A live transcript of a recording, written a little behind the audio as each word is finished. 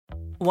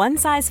One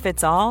size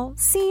fits all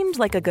seemed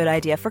like a good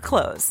idea for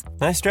clothes.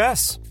 Nice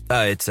dress.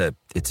 It's a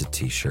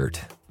t-shirt.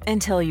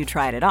 Until you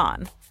tried it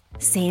on.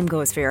 Same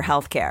goes for your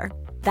healthcare.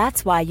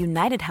 That's why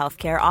United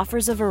Healthcare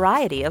offers a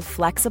variety of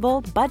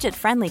flexible,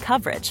 budget-friendly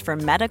coverage for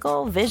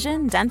medical,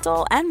 vision,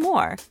 dental, and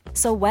more.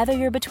 So whether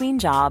you're between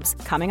jobs,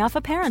 coming off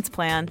a parent's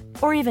plan,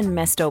 or even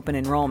missed open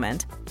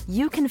enrollment,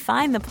 you can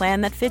find the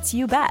plan that fits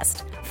you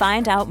best.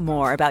 Find out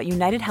more about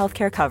United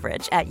Healthcare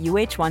coverage at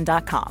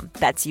uh1.com.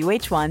 That's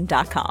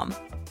uh1.com.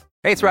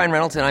 Hey, it's Ryan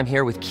Reynolds, and I'm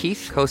here with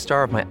Keith,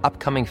 co-star of my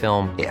upcoming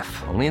film, If,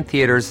 only in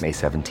theaters May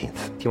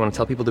 17th. Do you want to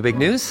tell people the big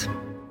news?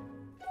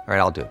 All right,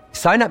 I'll do it.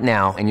 Sign up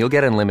now and you'll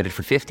get unlimited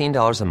for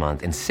 $15 a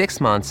month and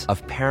 6 months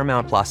of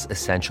Paramount Plus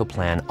Essential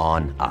Plan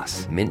on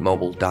us.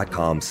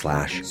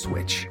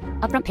 MintMobile.com/switch.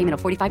 Upfront payment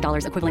of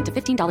 $45 equivalent to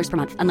 $15 per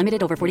month.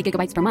 Unlimited over 40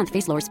 gigabytes per month.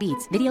 Face lower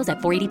speeds. Videos at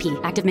 480p.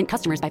 Active Mint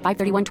customers by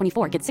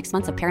 531.24 get 6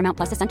 months of Paramount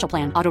Plus Essential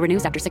Plan. Auto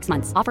renews after 6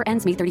 months. Offer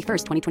ends May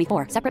 31st,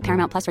 2024. Separate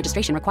Paramount Plus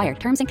registration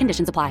required. Terms and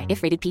conditions apply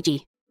if rated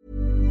PG.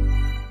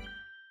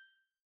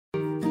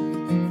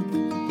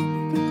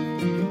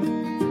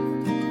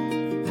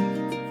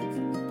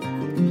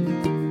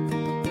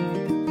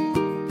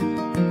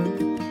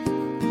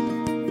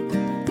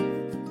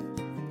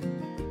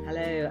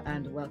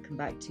 Welcome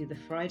back to the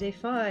Friday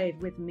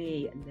Five with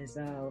me,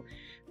 Lizelle,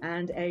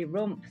 and a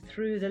romp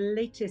through the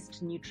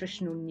latest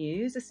nutritional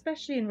news,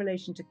 especially in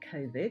relation to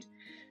COVID,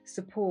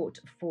 support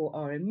for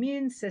our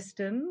immune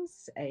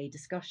systems, a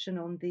discussion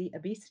on the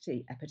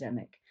obesity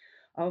epidemic,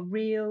 our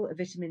real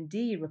vitamin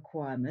D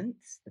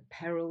requirements, the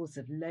perils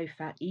of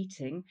low-fat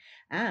eating,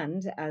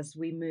 and as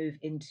we move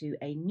into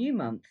a new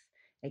month,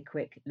 a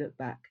quick look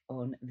back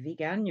on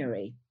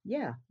Veganuary.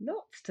 Yeah,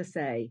 lots to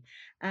say.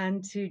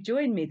 And to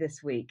join me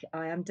this week,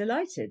 I am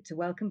delighted to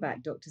welcome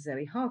back Dr.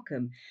 Zoë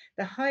Harcombe,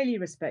 the highly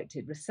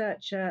respected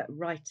researcher,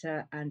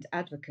 writer, and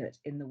advocate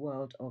in the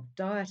world of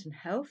diet and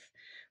health,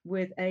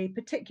 with a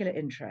particular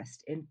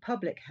interest in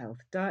public health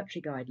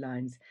dietary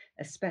guidelines,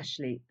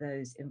 especially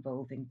those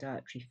involving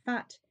dietary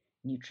fat,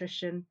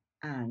 nutrition,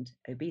 and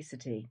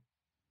obesity.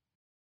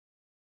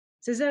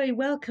 So Zoë,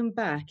 welcome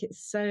back. It's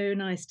so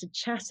nice to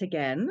chat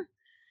again.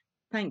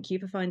 Thank you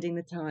for finding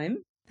the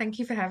time. Thank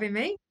you for having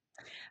me.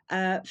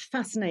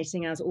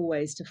 Fascinating, as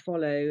always, to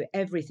follow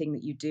everything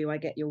that you do. I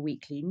get your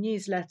weekly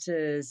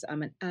newsletters.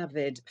 I'm an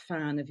avid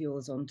fan of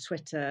yours on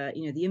Twitter.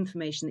 You know, the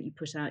information that you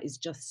put out is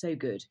just so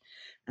good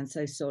and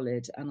so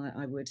solid. And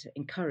I would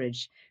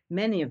encourage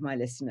many of my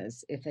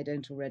listeners, if they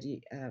don't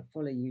already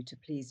follow you, to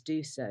please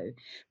do so.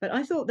 But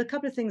I thought the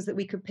couple of things that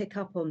we could pick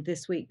up on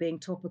this week being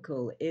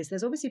topical is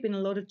there's obviously been a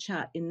lot of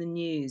chat in the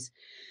news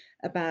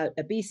about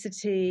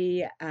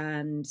obesity,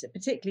 and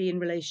particularly in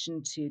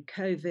relation to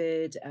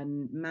COVID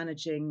and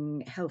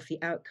managing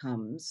healthy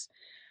outcomes.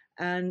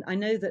 And I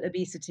know that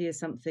obesity is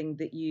something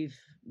that you've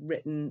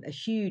written a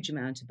huge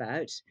amount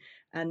about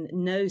and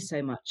know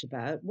so much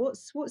about.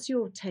 What's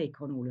your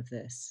take on all of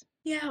this?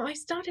 Yeah, I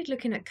started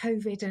looking at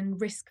COVID and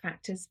risk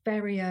factors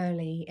very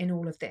early in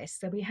all of this.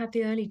 So we had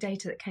the early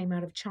data that came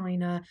out of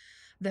China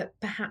that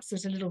perhaps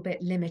was a little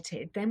bit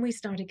limited. Then we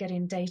started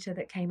getting data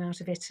that came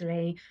out of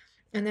Italy.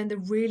 And then the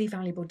really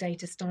valuable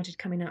data started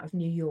coming out of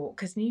New York,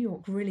 because New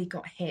York really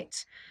got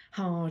hit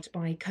hard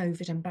by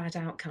COVID and bad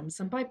outcomes.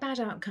 And by bad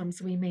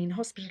outcomes, we mean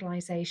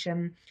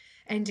hospitalization,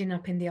 ending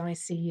up in the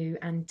ICU,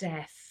 and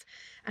death.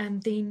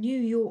 And the New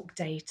York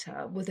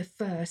data were the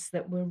first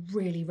that were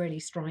really, really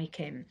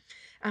striking.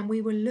 And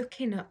we were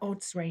looking at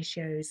odds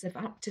ratios of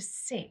up to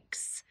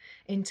 6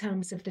 in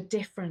terms of the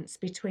difference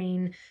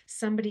between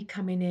somebody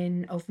coming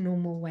in of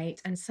normal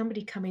weight and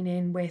somebody coming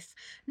in with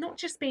not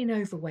just being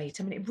overweight.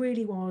 I mean, it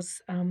really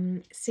was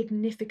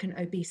significant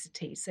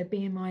obesity. So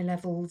BMI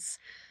levels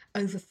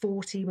over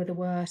 40 were the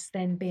worst,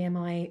 then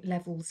BMI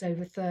levels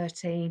over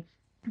 30.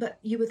 But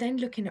you were then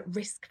looking at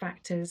risk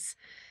factors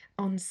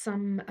on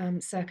some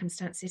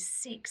circumstances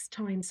 6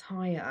 times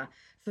higher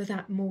for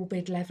that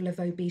morbid level of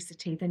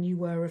obesity than you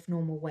were of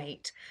normal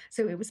weight.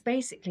 So it was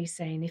basically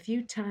saying if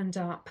you turned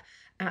up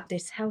at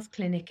this health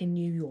clinic in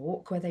New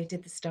York where they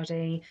did the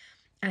study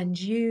and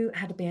you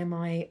had a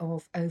BMI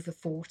of over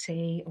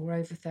 40 or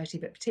over 30,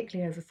 but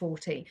particularly over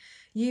 40,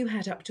 you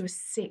had up to a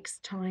 6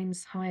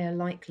 times higher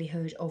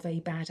likelihood of a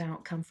bad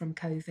outcome from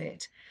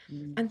COVID.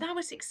 And that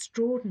was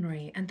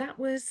extraordinary. And that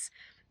was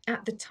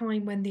at the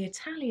time when the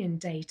Italian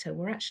data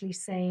were actually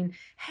saying,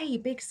 hey,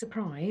 big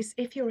surprise,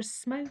 if you're a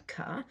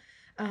smoker,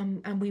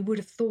 and we would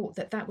have thought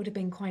that that would have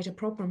been quite a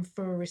problem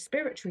for a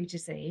respiratory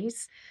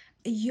disease,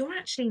 you're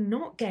actually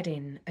not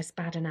getting as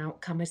bad an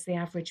outcome as the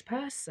average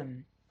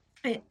person.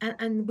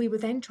 And we were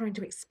then trying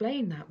to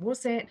explain that.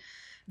 Was it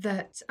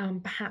that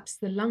perhaps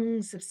the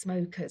lungs of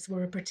smokers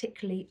were a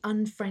particularly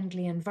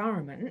unfriendly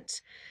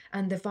environment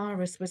and the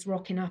virus was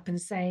rocking up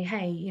and say,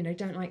 hey, you know,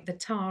 don't like the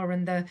tar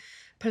and the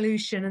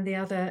pollution and the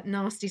other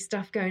nasty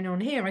stuff going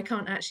on here. I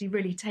can't actually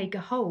really take a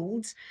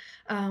hold.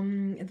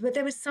 But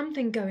there was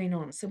something going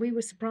on. So we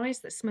were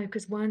surprised that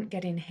smokers weren't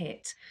getting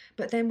hit.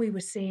 But then we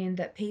were seeing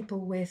that people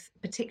with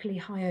particularly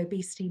high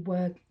obesity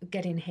were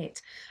getting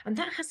hit. And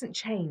that hasn't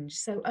changed.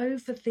 So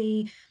over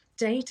the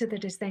data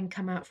that has then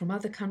come out from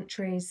other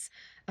countries.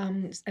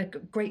 A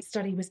great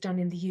study was done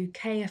in the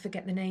UK. I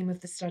forget the name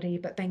of the study,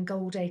 but Ben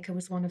Goldacre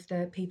was one of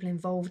the people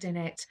involved in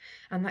it,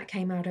 and that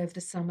came out over the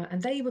summer. And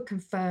they were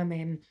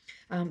confirming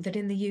that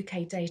in the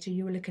UK data,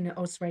 you were looking at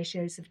odds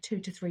ratios of 2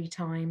 to 3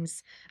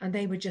 times, and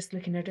they were just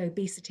looking at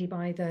obesity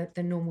by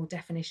the normal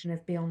definition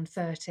of beyond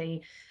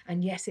 30.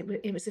 And yes,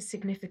 it was a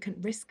significant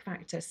risk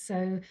factor.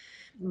 So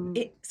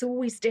it's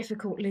always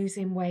difficult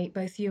losing weight.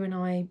 Both you and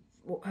I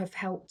have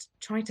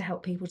tried to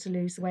help people to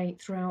lose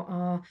weight throughout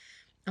our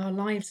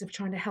lives of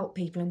trying to help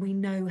people, and we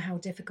know how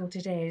difficult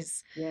it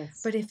is.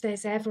 Yes. But if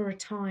there's ever a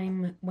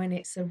time when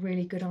it's a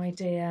really good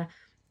idea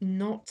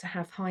not to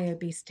have high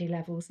obesity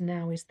levels,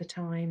 now is the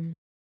time.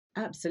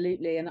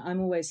 Absolutely. And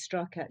I'm always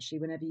struck, actually,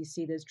 whenever you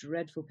see those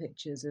dreadful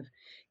pictures of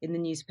in the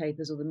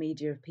newspapers or the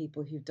media of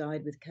people who've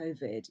died with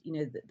COVID,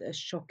 a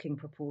shocking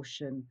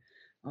proportion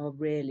are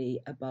really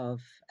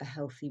above a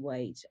healthy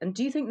weight. And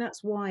do you think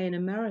that's why in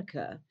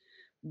America,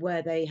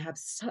 where they have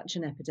such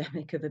an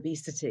epidemic of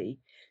obesity,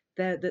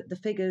 the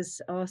figures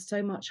are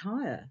so much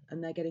higher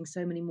and they're getting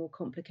so many more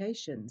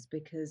complications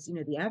because,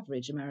 the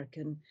average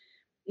American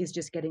is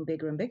just getting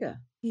bigger and bigger?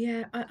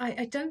 Yeah,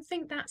 I don't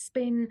think that's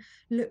been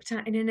looked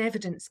at in an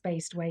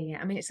evidence-based way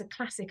yet. I mean, it's a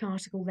classic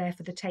article there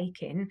for the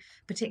taking,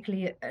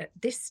 particularly at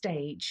this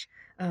stage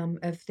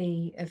of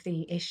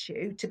the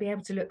issue, to be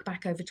able to look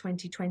back over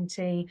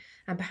 2020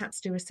 and perhaps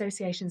do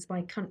associations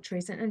by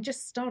countries and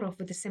just start off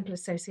with a simple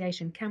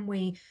association. Can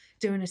we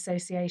do an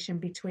association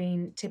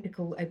between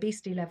typical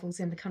obesity levels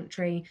in the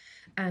country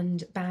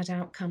and bad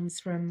outcomes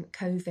from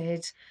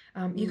COVID?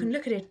 You can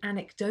look at it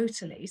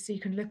anecdotally, so you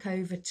can look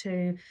over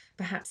to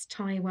perhaps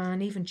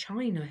Taiwan, even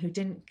China, who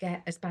didn't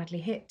get as badly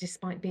hit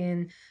despite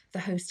being the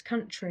host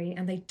country,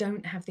 and they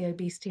don't have the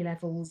obesity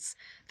levels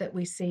that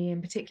we see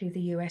in particularly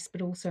the US,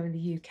 but also in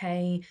the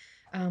UK.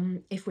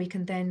 If we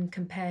can then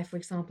compare, for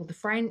example, the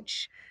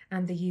French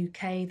and the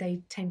UK,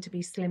 they tend to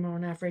be slimmer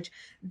on average.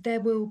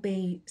 There will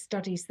be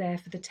studies there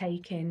for the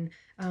taking,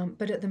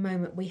 but at the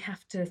moment we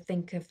have to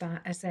think of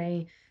that as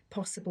a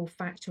possible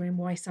factor in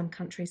why some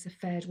countries have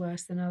fared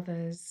worse than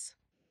others.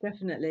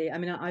 Definitely. I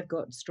mean, I've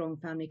got strong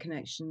family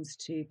connections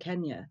to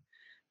Kenya.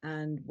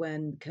 And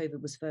when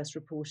COVID was first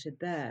reported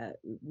there,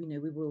 we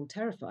were all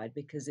terrified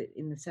because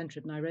in the center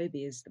of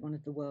Nairobi is one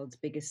of the world's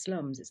biggest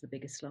slums. It's the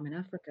biggest slum in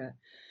Africa.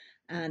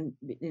 And,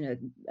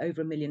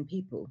 over 1 million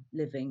people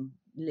living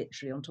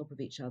literally on top of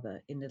each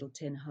other in little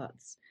tin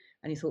huts.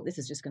 And you thought this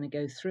is just going to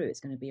go through.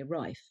 It's going to be a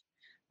rife.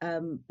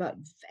 But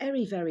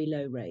very, very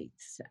low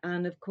rates.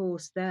 And of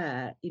course,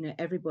 there,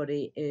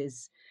 everybody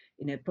is,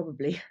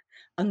 probably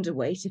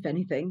underweight, if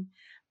anything,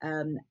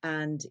 and,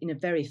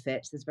 very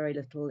fit. There's very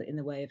little in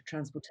the way of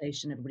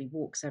transportation. Everybody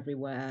walks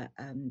everywhere.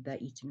 They're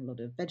eating a lot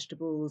of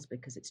vegetables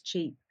because it's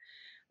cheap.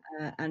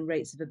 And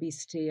rates of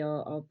obesity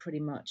are pretty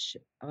much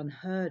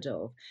unheard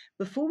of.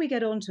 Before we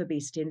get on to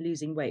obesity and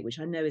losing weight, which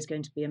I know is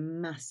going to be a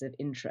massive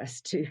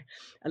interest to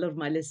a lot of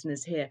my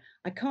listeners here,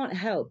 I can't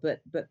help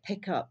but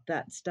pick up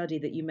that study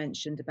that you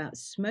mentioned about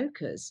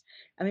smokers.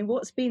 I mean,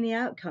 what's been the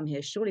outcome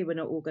here? Surely we're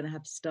not all going to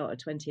have to start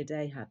a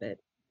 20-a-day habit.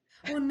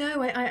 Well,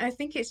 no, I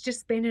think it's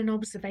just been an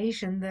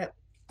observation that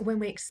when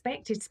we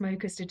expected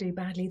smokers to do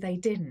badly, they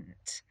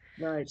didn't.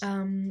 Right.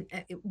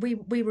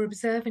 We were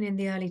observing in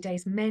the early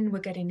days, men were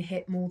getting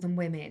hit more than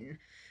women.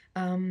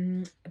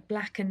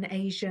 Black and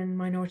Asian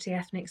minority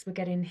ethnics were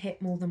getting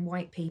hit more than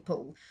white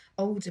people,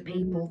 older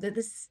people.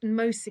 The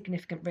most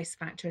significant risk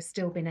factor has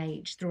still been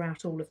age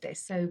throughout all of this.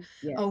 So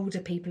Yes. older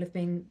people have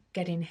been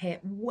getting hit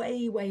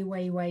way, way,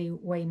 way, way,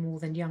 way more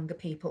than younger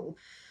people.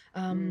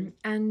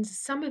 And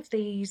some of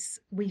these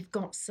we've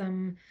got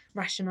some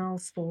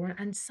rationales for,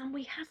 and some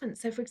we haven't.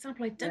 So, for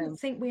example, I don't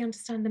think we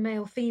understand the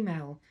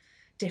male-female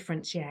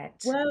difference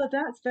yet. Well,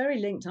 that's very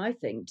linked, I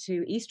think,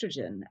 to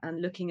estrogen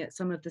and looking at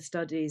some of the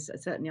studies.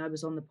 Certainly, I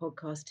was on the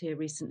podcast here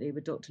recently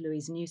with Dr.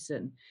 Louise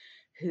Newson,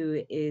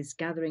 who is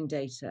gathering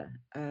data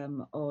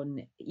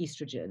on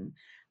estrogen.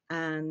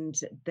 And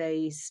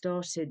they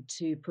started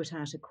to put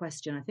out a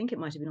question, I think it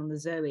might have been on the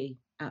Zoe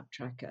app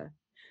tracker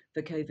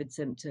for COVID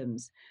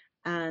symptoms,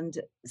 and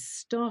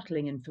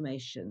startling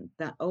information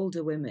that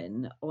older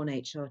women on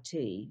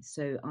HRT,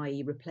 so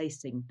i.e.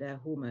 replacing their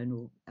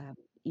hormonal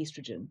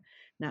estrogen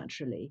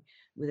naturally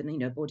with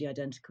a body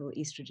identical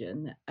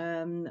estrogen,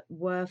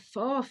 were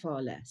far,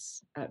 far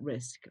less at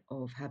risk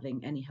of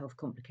having any health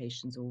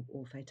complications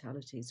or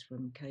fatalities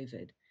from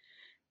COVID.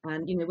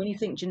 And when you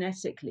think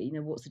genetically,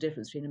 what's the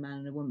difference between a man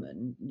and a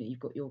woman? You've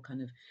got your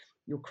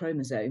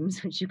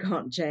chromosomes, which you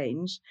can't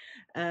change,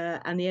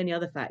 and the only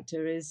other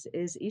factor is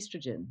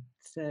estrogen.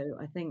 So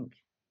I think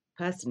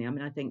personally,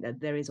 I think that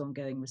there is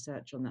ongoing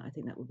research on that. I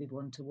think that would be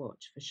one to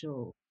watch for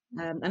sure.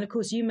 And of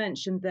course, you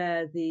mentioned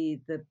there the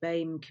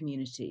BAME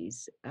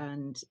communities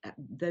and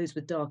those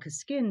with darker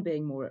skin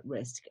being more at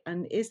risk.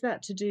 And is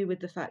that to do with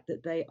the fact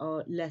that they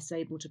are less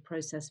able to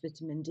process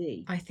vitamin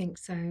D? I think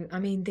so. I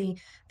mean, the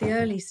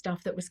early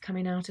stuff that was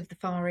coming out of the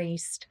Far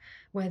East,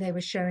 where they were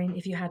showing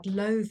if you had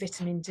low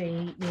vitamin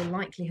D, your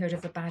likelihood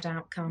of a bad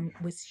outcome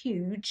was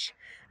huge,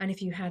 and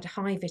if you had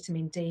high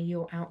vitamin D,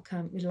 your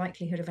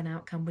likelihood of an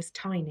outcome was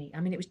tiny.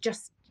 I mean, it was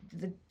just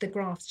the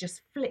graphs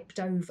just flipped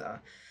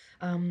over.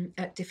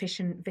 At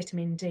deficient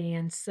vitamin D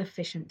and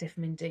sufficient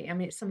vitamin D. I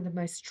mean, it's some of the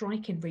most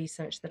striking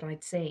research that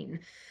I'd seen,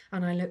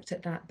 and I looked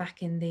at that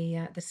back in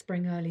the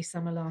spring, early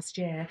summer last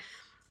year.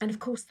 And of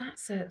course,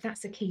 that's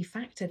a key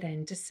factor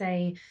then, to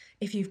say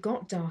if you've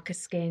got darker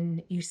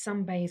skin, you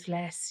sunbathe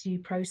less, you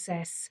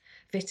process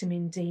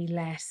vitamin D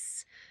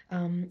less,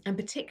 and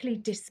particularly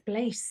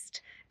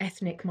displaced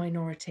ethnic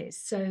minorities.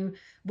 So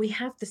we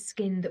have the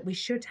skin that we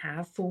should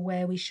have for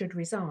where we should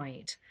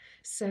reside.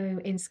 So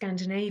in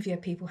Scandinavia,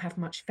 people have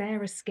much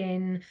fairer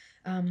skin,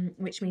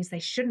 which means they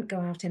shouldn't go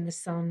out in the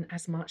sun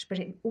as much, but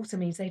it also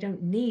means they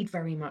don't need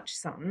very much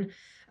sun.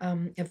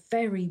 A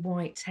very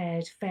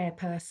white-haired, fair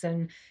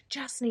person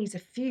just needs a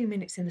few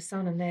minutes in the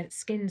sun and their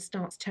skin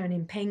starts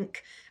turning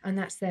pink, and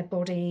that's their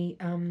body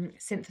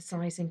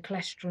synthesizing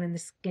cholesterol in the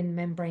skin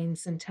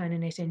membranes and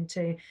turning it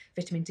into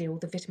vitamin D, or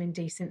the vitamin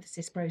D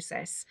synthesis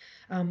process.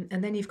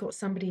 And then you've got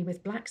somebody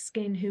with black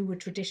skin who would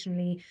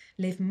traditionally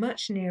live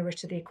much nearer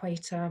to the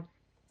equator,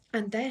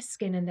 and their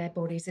skin and their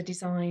bodies are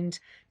designed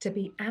to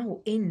be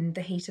out in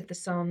the heat of the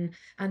sun,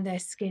 and their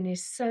skin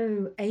is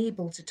so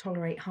able to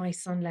tolerate high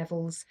sun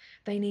levels.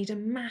 They need a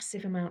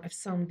massive amount of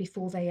sun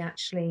before they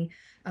actually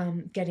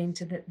get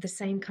into the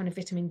same kind of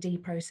vitamin D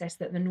process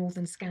that the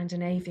northern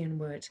Scandinavian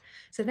would.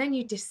 So then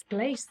you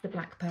displace the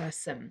black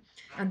person,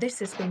 and this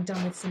has been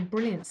done with some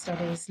brilliant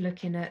studies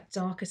looking at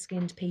darker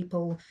skinned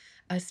people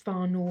as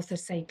far north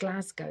as, say,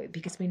 Glasgow,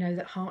 because we know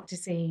that heart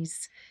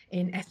disease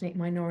in ethnic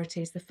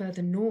minorities, the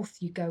further north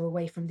you go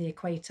away from the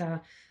equator,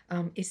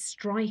 is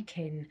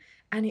striking.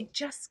 And it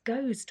just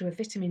goes to a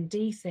vitamin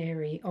D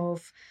theory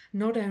of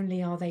not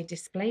only are they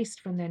displaced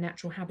from their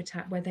natural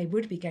habitat where they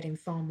would be getting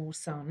far more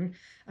sun,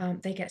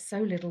 they get so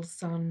little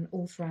sun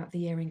all throughout the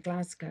year in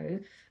Glasgow,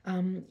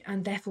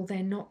 and therefore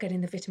they're not getting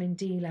the vitamin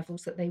D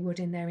levels that they would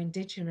in their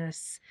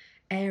indigenous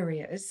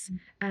areas,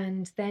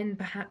 and then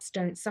perhaps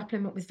don't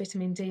supplement with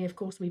vitamin D. Of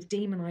course, we've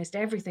demonized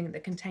everything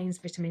that contains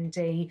vitamin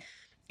D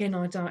in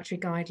our dietary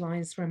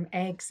guidelines, from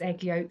eggs,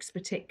 egg yolks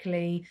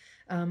particularly,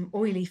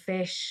 oily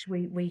fish.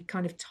 We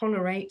kind of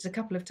tolerate a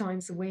couple of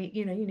times a week.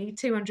 You need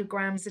 200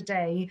 grams a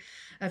day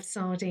of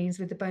sardines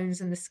with the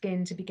bones and the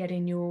skin to be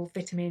getting your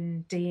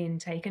vitamin D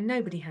intake, and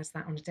nobody has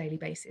that on a daily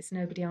basis.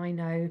 Nobody I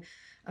know,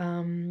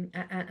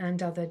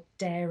 and other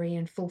dairy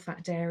and full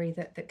fat dairy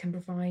that can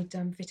provide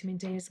vitamin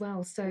D as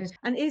well. So,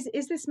 and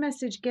is this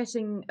message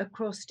getting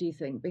across, do you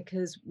think?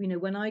 Because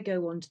when I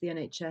go onto the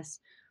NHS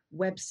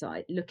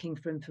website looking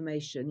for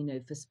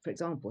information, for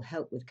example,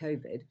 help with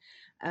COVID,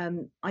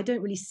 I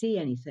don't really see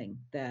anything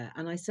there,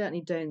 and I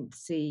certainly don't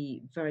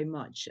see very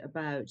much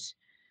about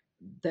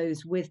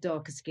those with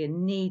darker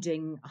skin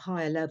needing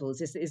higher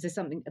levels. Is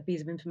there a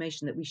piece of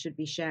information that we should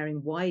be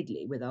sharing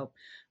widely with our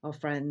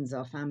friends,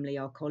 our family,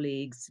 our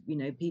colleagues,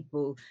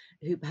 people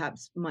who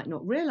perhaps might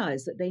not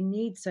realize that they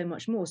need so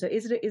much more? So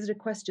is it a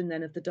question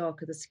then of the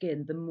darker the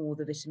skin, the more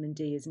the vitamin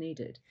D is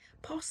needed?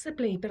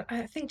 Possibly, but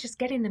I think just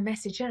getting the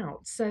message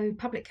out. So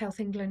Public Health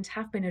England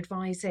have been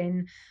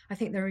advising, I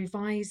think they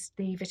revised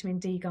the vitamin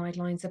D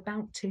guidelines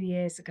about 2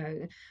 years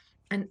ago,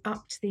 and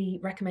upped the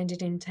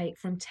recommended intake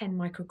from 10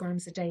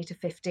 micrograms a day to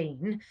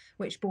 15,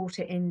 which brought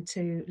it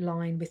into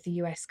line with the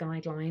US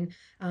guideline.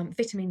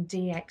 Vitamin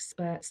D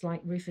experts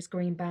like Rufus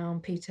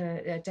Greenbaum,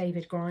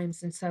 David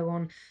Grimes, and so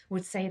on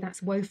would say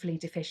that's woefully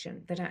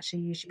deficient, that actually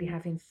you should be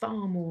having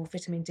far more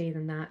vitamin D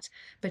than that,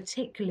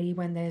 particularly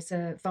when there's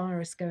a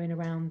virus going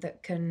around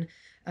that can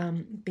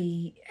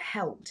be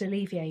helped,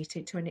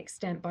 alleviated to an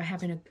extent by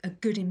having a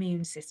good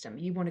immune system.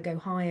 You want to go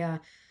higher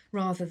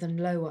rather than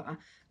lower.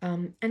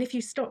 And if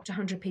you stopped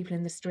 100 people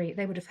in the street,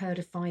 they would have heard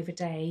of 5 a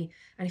day.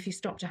 And if you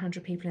stopped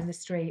 100 people in the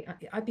street,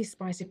 I'd be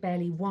surprised if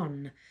barely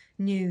one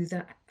knew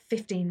that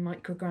 15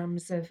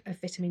 micrograms of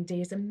vitamin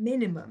D is a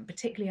minimum,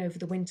 particularly over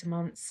the winter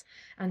months,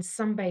 and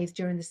sunbathe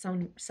during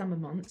the summer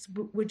months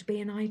would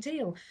be an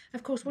ideal.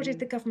 Of course, what did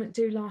the government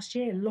do last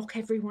year? Lock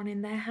everyone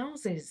in their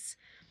houses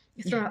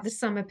throughout the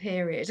summer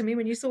period. I mean,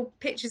 when you saw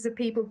pictures of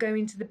people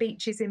going to the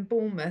beaches in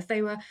Bournemouth,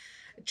 they were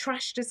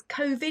trashed as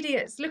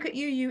COVIDiots. Look at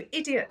you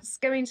idiots,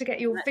 going to get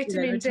your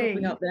vitamin D.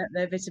 Topping up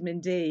their vitamin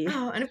D.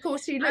 Oh, and of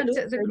course you looked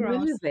at the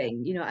graphs.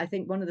 Moving. I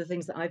think one of the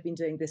things that I've been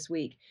doing this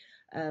week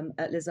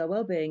at Liz Our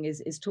Wellbeing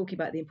is talking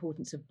about the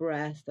importance of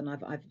breath, and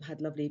I've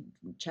had lovely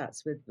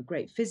chats with a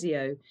great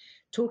physio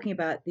talking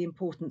about the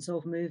importance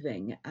of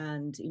moving.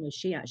 And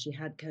she actually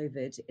had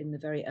COVID in the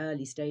very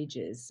early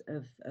stages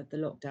of the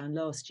lockdown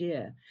last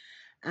year,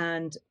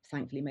 and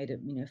thankfully made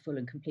a full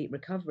and complete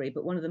recovery.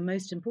 But one of the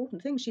most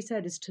important things she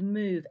said is to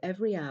move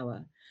every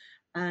hour.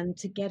 and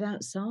to get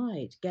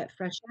outside, get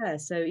fresh air.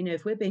 So,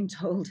 if we're being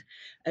told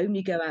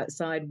only go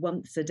outside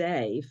once a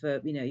day for,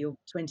 your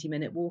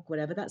 20-minute walk,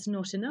 whatever, that's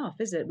not enough,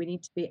 is it? We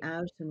need to be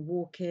out and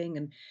walking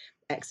and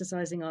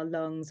exercising our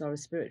lungs, our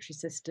respiratory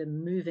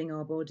system, moving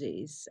our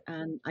bodies.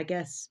 And I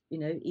guess,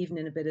 even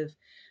in a bit of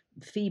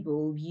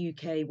feeble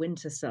UK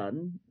winter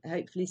sun,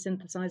 hopefully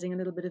synthesizing a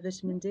little bit of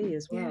vitamin D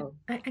as Yeah, well.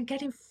 and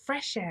getting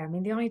fresh air. I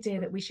mean, the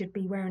idea that we should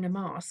be wearing a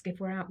mask if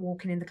we're out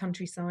walking in the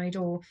countryside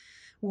or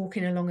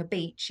walking along a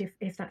beach,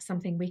 if that's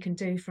something we can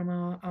do from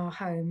our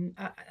home,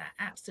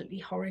 absolutely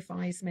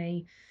horrifies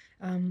me.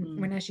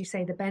 When, as you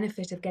say, the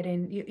benefit of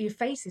getting your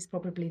face is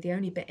probably the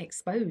only bit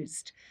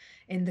exposed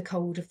in the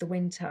cold of the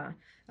winter.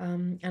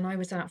 And I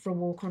was out for a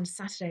walk on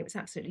Saturday. It was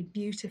absolutely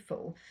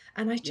beautiful.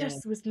 And I Yeah.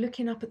 just was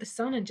looking up at the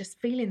sun and just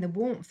feeling the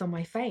warmth on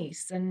my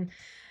face. And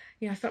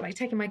I felt like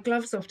taking my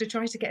gloves off to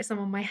try to get some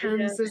on my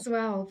hands as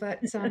well. But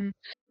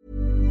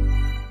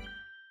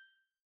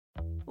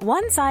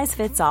One size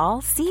fits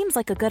all seems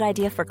like a good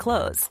idea for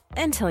clothes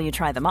until you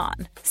try them on.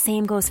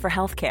 Same goes for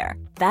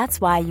healthcare. That's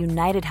why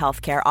United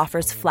Healthcare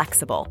offers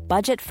flexible,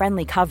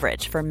 budget-friendly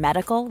coverage for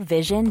medical,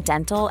 vision,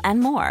 dental, and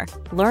more.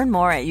 Learn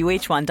more at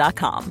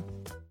uh1.com.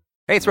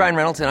 Hey, it's Ryan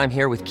Reynolds, and I'm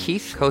here with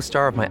Keith,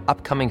 co-star of my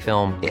upcoming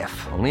film,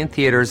 If, only in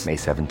theaters May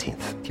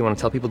 17th. Do you want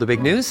to tell people the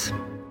big news?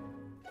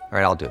 All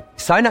right, I'll do it.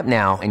 Sign up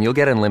now and you'll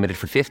get unlimited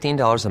for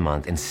 $15 a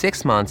month and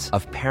 6 months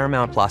of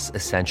Paramount Plus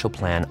Essential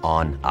Plan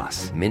on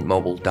us.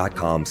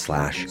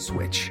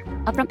 Mintmobile.com/switch.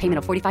 Upfront payment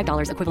of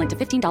 $45 equivalent to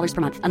 $15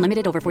 per month.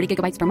 Unlimited over 40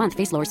 gigabytes per month.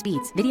 Face lower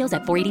speeds. Videos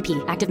at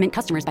 480p. Active Mint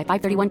customers by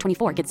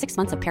 531.24 get 6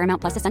 months of Paramount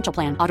Plus Essential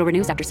Plan. Auto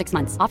renews after 6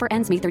 months. Offer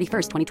ends May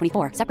 31st,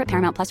 2024. Separate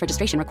Paramount Plus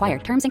registration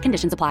required. Terms and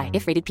conditions apply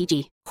if rated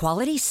PG.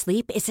 Quality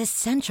sleep is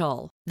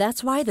essential.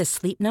 That's why the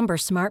Sleep Number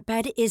Smart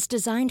Bed is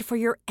designed for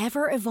your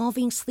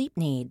ever-evolving sleep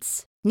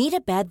needs. Need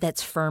a bed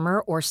that's firmer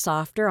or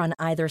softer on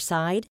either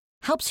side?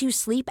 Helps you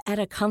sleep at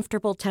a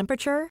comfortable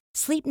temperature?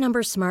 Sleep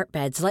Number Smart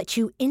Beds let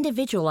you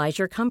individualize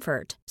your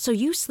comfort, so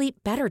you sleep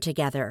better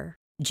together.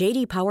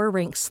 J.D. Power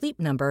ranks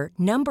Sleep Number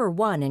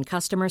 #1 in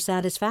customer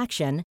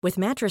satisfaction with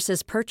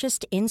mattresses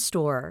purchased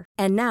in-store.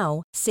 And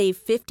now, save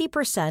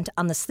 50%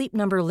 on the Sleep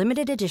Number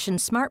Limited Edition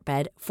Smart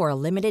Bed for a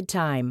limited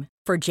time.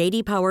 For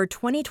J.D. Power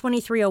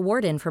 2023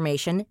 award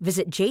information,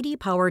 visit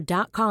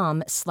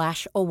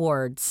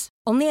jdpower.com/awards.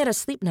 Only at a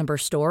Sleep Number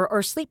store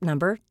or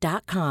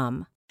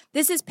sleepnumber.com.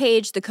 This is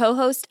Paige, the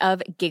co-host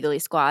of Giggly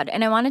Squad,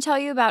 and I want to tell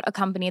you about a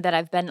company that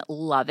I've been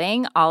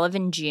loving, Olive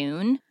 &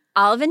 June.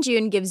 Olive &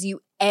 June gives you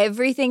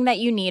everything that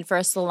you need for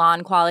a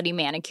salon-quality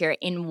manicure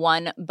in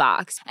one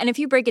box. And if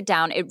you break it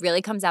down, it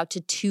really comes out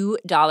to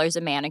 $2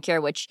 a manicure,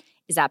 which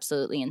is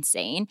absolutely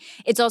insane.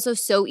 It's also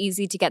so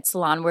easy to get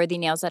salon-worthy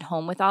nails at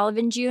home with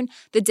Olive & June.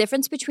 The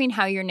difference between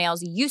how your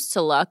nails used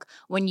to look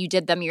when you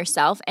did them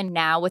yourself and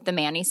now with the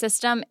Mani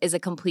system is a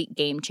complete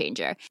game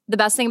changer. The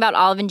best thing about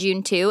Olive &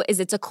 June, too, is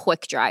it's a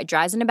quick dry.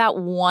 Dries in about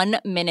 1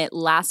 minute,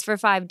 lasts for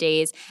 5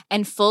 days,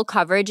 and full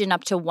coverage in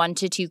up to 1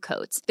 to 2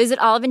 coats. Visit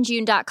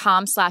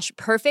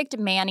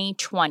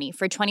oliveandjune.com/perfectmani20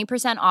 for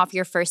 20% off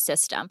your first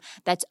system.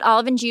 That's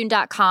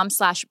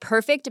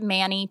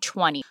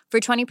oliveandjune.com/perfectmani20 for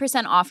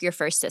 20% off your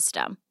first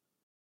system.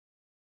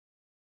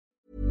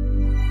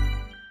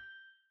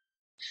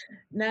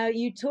 Now,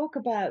 you talk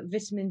about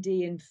vitamin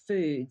D in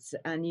foods,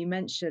 and you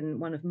mention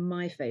one of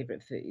my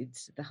favorite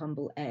foods, the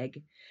humble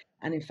egg.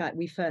 And in fact,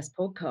 we first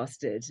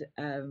podcasted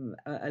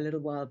a little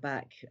while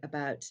back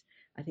about,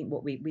 I think,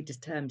 what we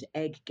just termed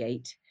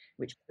Egggate,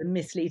 which was the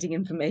misleading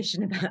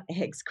information about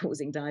eggs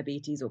causing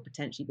diabetes or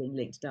potentially being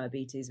linked to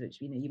diabetes,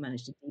 which you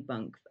managed to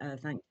debunk,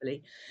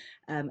 thankfully,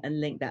 and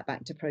link that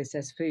back to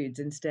processed foods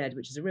instead,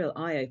 which is a real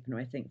eye opener,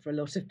 I think, for a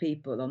lot of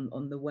people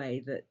on the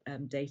way that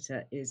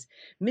data is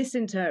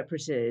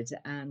misinterpreted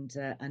and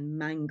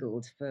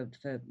mangled for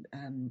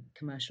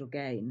commercial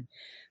gain.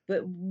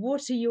 But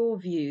what are your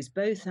views,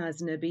 both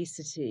as an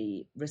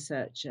obesity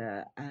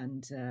researcher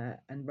and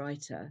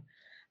writer,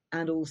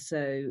 and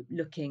also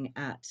looking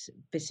at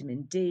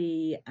vitamin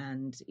D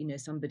and,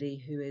 somebody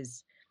who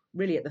is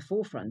really at the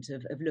forefront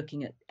of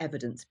looking at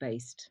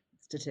evidence-based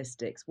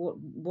statistics?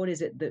 What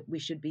is it that we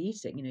should be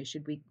eating?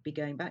 Should we be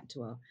going back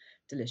to our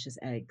delicious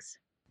eggs?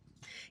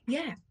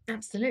 Yeah,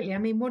 absolutely. I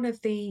mean, one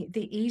of the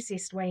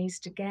easiest ways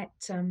to get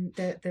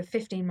the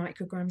 15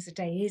 micrograms a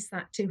day is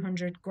that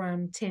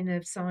 200-gram tin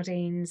of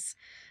sardines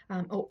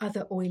or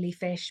other oily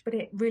fish, but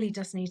it really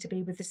does need to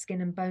be with the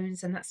skin and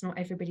bones, and that's not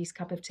everybody's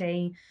cup of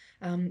tea.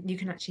 You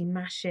can actually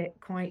mash it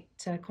quite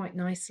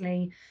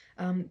nicely,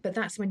 but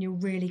that's when you're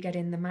really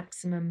getting the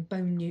maximum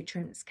bone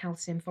nutrients,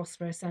 calcium,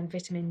 phosphorus, and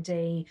vitamin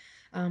D.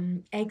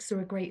 Eggs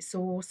are a great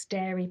source.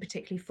 Dairy,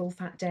 particularly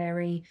full-fat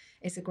dairy,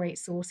 is a great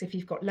source. If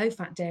you've got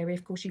low-fat dairy,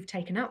 of course, you've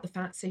taken out the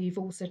fat, so you've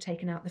also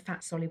taken out the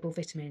fat-soluble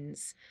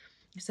vitamins.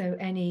 So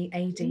any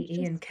A, D,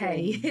 E, and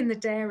K in the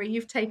dairy,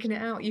 you've taken it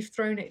out, you've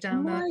thrown it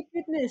down there. My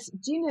goodness,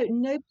 do you know,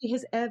 nobody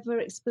has ever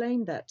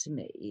explained that to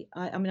me.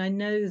 I mean, I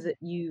know that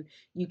you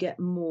get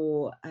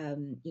more,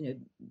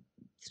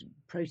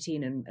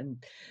 protein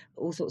and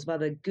all sorts of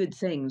other good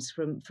things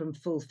from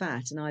full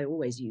fat. And I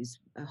always use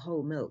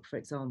whole milk, for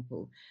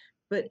example.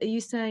 But are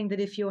you saying that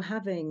if you're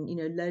having,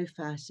 low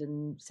fat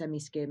and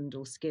semi-skimmed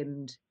or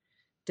skimmed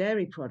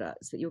dairy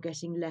products, that you're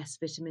getting less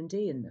vitamin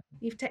D in them?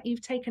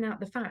 You've taken out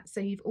the fat,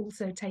 so you've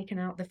also taken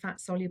out the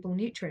fat-soluble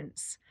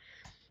nutrients.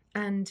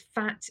 And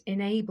fat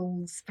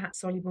enables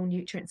fat-soluble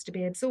nutrients to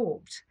be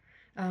absorbed,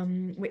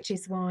 which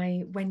is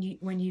why when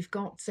you've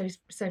got, so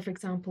for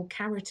example,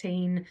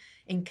 carotene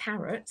in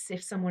carrots,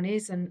 if someone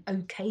is an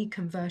okay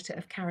converter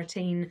of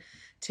carotene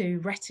to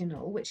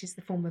retinol, which is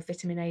the form of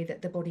vitamin A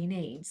that the body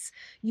needs,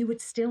 you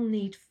would still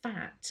need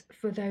fat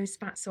for those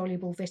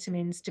fat-soluble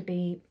vitamins to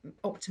be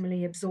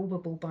optimally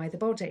absorbable by the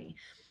body,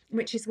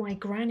 which is why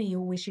Granny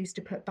always used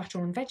to put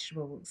butter on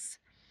vegetables.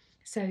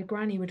 So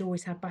Granny would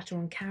always have butter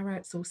on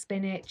carrots or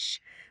spinach,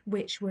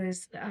 which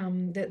was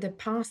the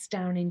passed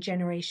down in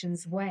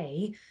generations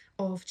way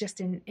of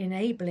just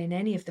enabling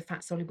any of the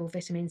fat-soluble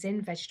vitamins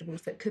in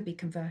vegetables that could be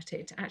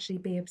converted to actually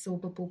be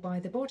absorbable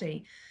by the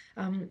body.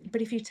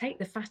 But if you take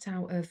the fat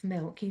out of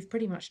milk, you've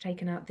pretty much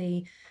taken out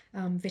the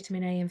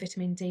vitamin A and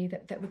vitamin D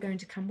that were going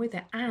to come with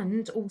it,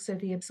 and also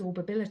the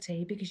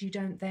absorbability, because you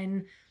don't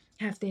then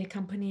have the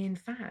accompanying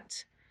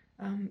fat.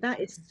 That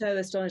is so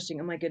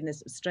astonishing. Oh my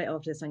goodness, straight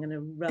after this, I'm going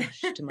to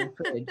rush to my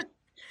fridge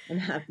and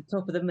have the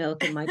top of the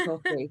milk in my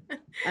coffee.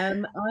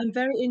 I'm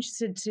very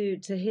interested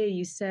to hear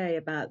you say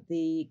about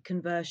the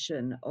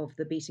conversion of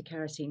the beta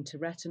carotene to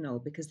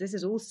retinol, because this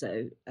is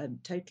also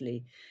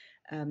totally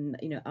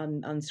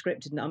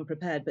unscripted and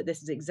unprepared, but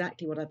this is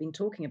exactly what I've been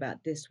talking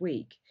about this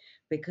week,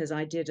 because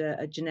I did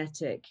a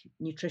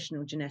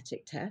nutritional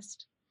genetic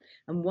test.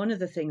 And one of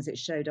the things it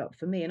showed up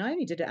for me, and I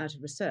only did it out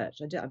of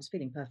research. I was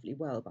feeling perfectly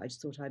well, but I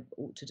just thought I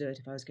ought to do it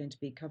if I was going to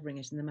be covering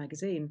it in the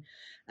magazine.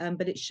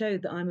 But it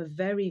showed that I'm a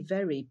very,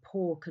 very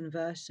poor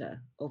converter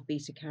of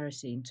beta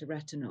carotene to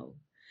retinol.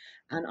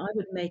 And I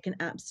would make an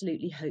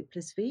absolutely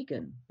hopeless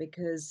vegan,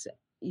 because,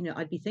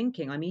 I'd be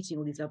thinking I'm eating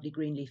all these lovely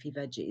green leafy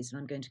veggies and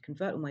I'm going to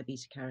convert all my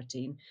beta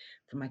carotene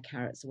from my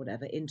carrots or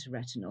whatever into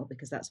retinol,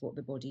 because that's what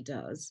the body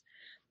does.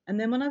 And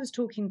then when I was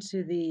talking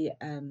to the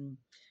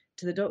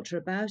doctor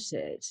about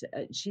it,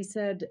 she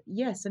said,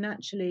 yes, and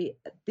actually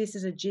this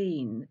is a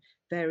gene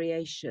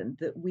variation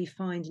that we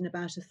find in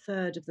about a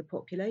third of the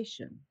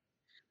population.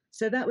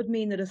 So that would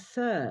mean that a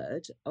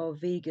third of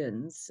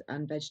vegans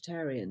and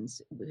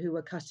vegetarians who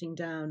are cutting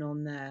down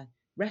on their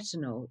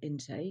retinol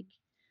intake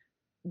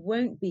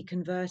won't be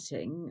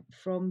converting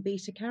from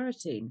beta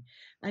carotene.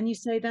 And you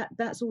say that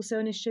that's also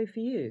an issue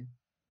for you.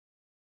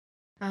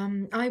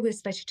 I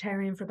was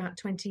vegetarian for about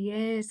 20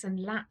 years and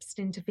lapsed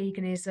into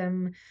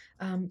veganism,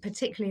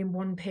 particularly in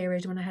one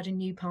period when I had a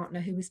new partner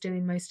who was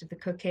doing most of the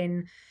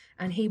cooking,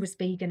 and he was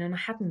vegan, and I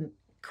hadn't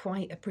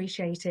quite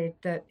appreciated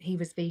that he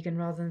was vegan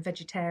rather than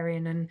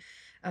vegetarian.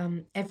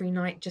 And every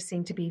night just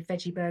seemed to be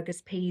veggie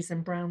burgers, peas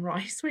and brown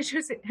rice, which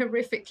was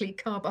horrifically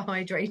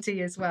carbohydrate-y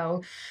as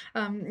well.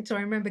 So I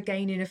remember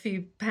gaining a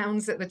few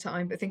pounds at the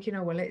time, but thinking,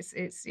 oh, well,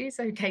 it's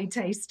okay,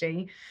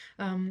 tasty.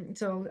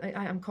 So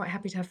I'm quite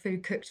happy to have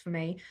food cooked for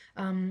me.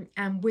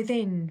 And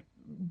within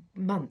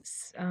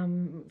months,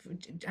 and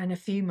a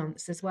few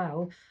months as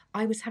well,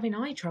 I was having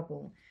eye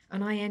trouble.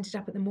 And I ended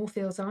up at the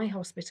Moorfields Eye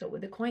Hospital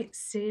with a quite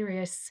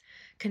serious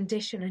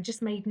condition, and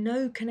just made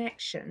no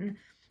connection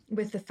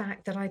with the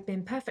fact that I'd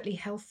been perfectly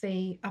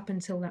healthy up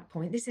until that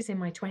point. This is in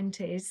my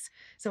 20s,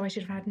 so I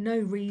should have had no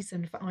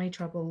reason for eye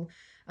trouble.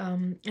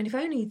 And if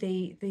only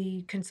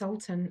the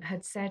consultant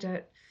had said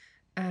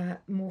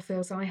at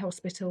Moorfields Eye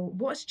Hospital,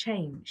 what's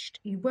changed?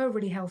 You were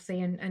really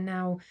healthy, and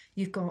now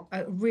you've got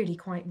a really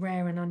quite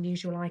rare and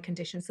unusual eye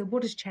condition. So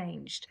what has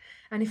changed?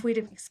 And if we'd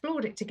have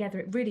explored it together,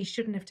 it really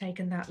shouldn't have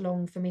taken that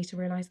long for me to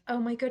realise, oh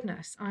my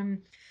goodness,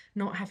 I'm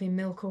not having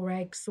milk or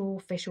eggs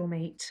or fish or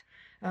meat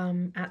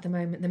at the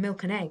moment. The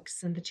milk and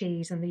eggs and the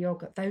cheese and the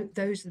yogurt,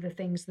 those are the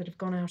things that have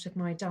gone out of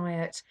my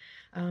diet.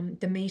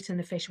 The meat and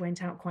the fish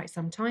went out quite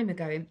some time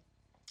ago.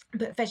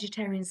 But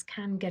vegetarians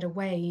can get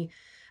away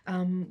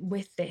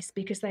with this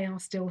because they are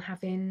still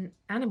having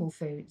animal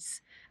foods,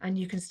 and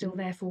you can still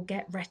therefore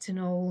get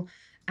retinol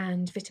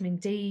and vitamin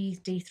D,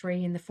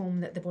 D3 in the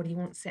form that the body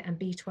wants it, and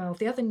B12,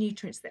 the other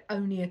nutrients that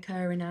only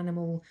occur in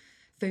animal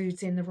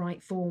foods in the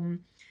right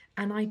form.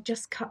 And I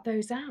just cut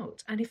those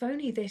out. And if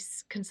only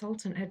this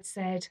consultant had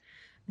said,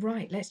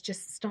 right, let's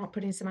just start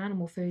putting some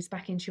animal foods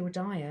back into your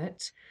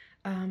diet,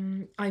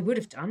 I would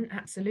have done,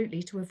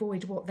 absolutely, to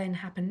avoid what then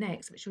happened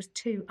next, which was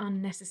 2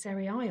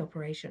 unnecessary eye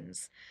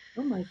operations.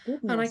 Oh my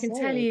goodness. And I can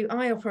tell you,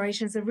 eye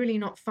operations are really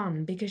not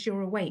fun because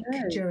you're awake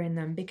during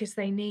them, because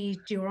they need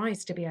your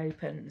eyes to be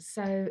open.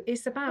 So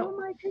it's about, oh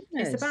my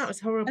goodness, it's about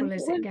as horrible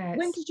as it gets.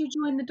 When did you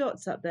join the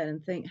dots up then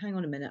and think, hang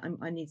on a minute,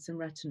 I need some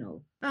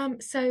retinol?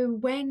 So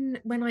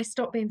when I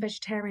stopped being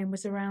vegetarian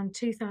was around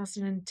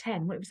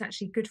 2010. Well, it was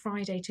actually Good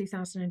Friday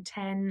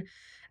 2010.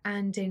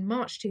 And in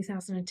March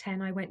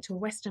 2010, I went to a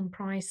Western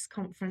Price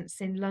conference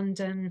in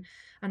London,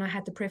 and I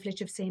had the privilege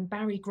of seeing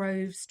Barry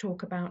Groves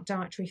talk about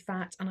dietary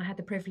fat, and I had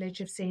the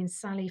privilege of seeing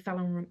Sally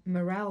Fallon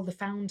Morell, the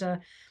founder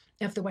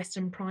of the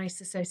Western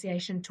Price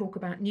Association talk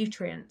about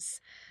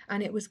nutrients.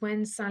 And it was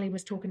when Sally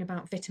was talking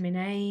about vitamin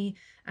A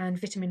and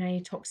vitamin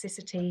A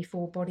toxicity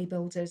for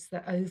bodybuilders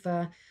that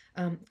over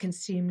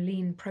consume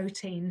lean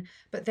protein.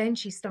 But then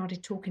she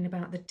started talking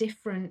about the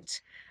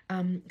different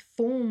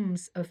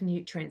forms of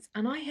nutrients.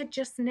 And I had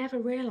just never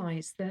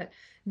realized that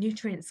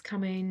nutrients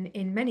come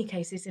in many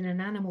cases in an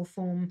animal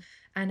form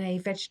and a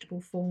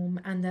vegetable form,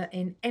 and that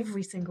in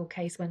every single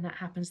case when that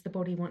happens, the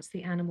body wants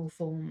the animal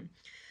form.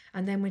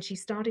 And then when she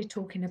started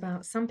talking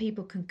about some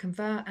people can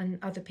convert and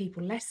other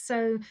people less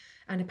so,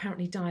 and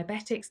apparently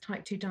diabetics,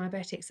 type 2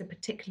 diabetics, are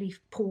particularly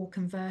poor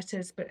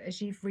converters. But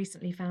as you've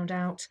recently found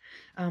out,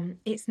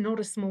 it's not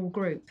a small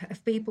group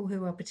of people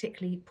who are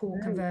particularly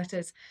poor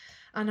converters.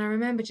 And I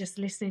remember just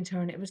listening to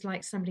her, and it was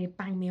like somebody had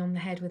banged me on the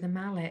head with a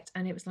mallet.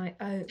 And it was like,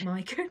 oh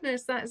my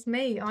goodness, that's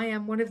me. I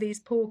am one of these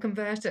poor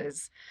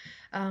converters.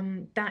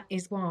 That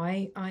is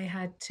why I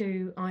had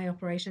 2 eye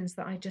operations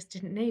that I just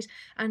didn't need.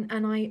 And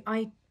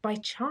I by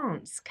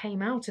chance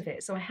came out of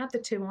it. So I had the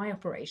 2 eye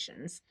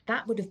operations.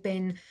 That would have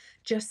been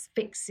just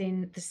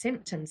fixing the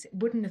symptoms. It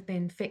wouldn't have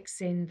been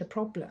fixing the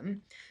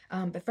problem.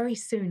 But very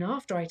soon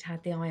after I'd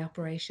had the eye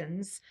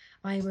operations,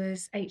 I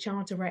was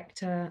HR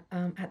director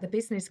at the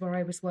business where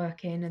I was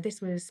working. And this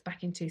was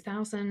back in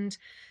 2000.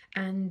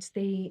 And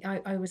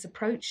I was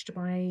approached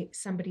by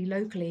somebody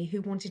locally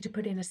who wanted to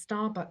put in a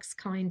Starbucks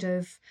kind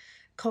of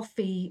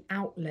coffee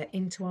outlet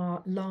into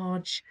our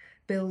large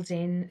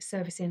building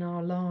servicing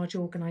our large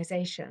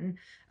organisation,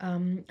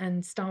 and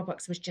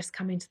Starbucks was just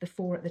coming to the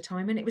fore at the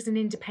time, and it was an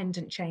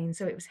independent chain,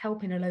 so it was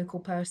helping a local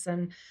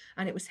person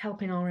and it was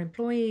helping our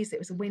employees. It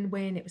was a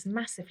win-win. It was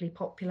massively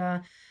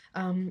popular,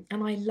 and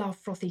I love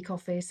frothy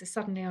coffee, so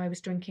suddenly I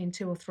was drinking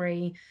 2 or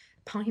 3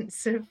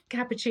 pints of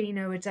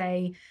cappuccino a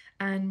day,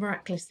 and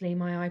miraculously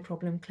my eye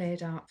problem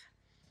cleared up.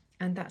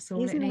 And that's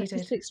all Isn't it it needed.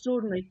 just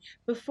extraordinary?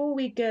 Before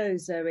we go,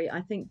 Zoe,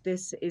 I think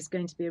this is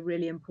going to be a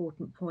really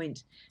important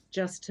point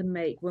just to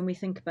make when we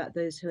think about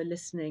those who are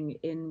listening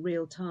in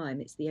real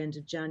time. It's the end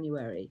of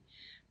January,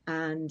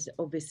 and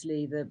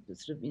obviously the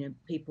sort of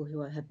people who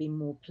have been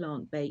more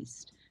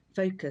plant-based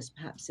focused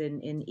perhaps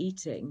in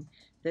eating.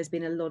 There's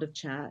been a lot of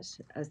chat,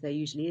 as there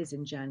usually is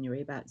in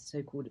January, about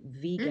so-called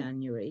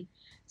veganuary.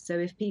 So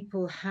if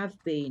people have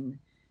been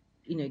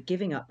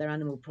giving up their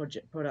animal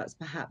products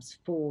perhaps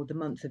for the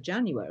month of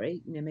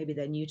January, maybe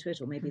they're new to it,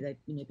 or maybe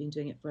they've been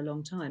doing it for a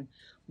long time,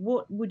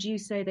 what would you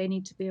say they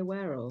need to be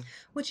aware of?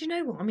 Well, do you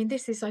know what? I mean,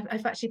 this is,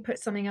 I've actually put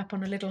something up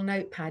on a little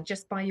notepad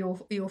just by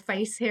your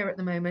face here at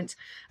the moment,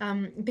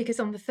 because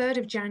on the 3rd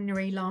of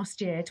January last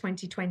year,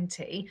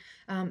 2020,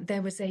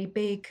 there was a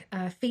big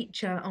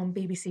feature on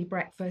BBC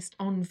Breakfast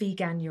on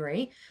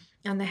veganuary.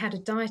 And they had a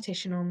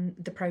dietitian on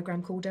the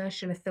programme called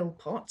Ursula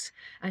Philpott,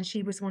 and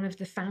she was one of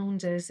the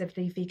founders of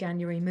the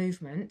veganuary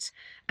movement.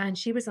 And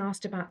she was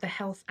asked about the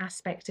health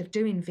aspect of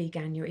doing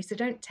veganuary. So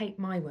don't take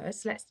my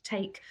words, let's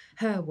take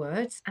her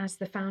words as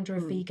the founder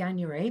of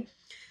veganuary.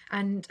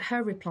 And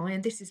her reply,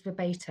 and this is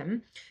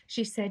verbatim,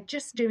 she said,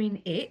 just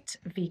doing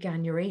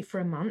veganuary, for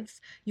a month,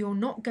 you're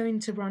not going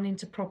to run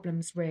into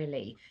problems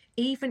really,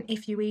 even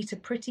if you eat a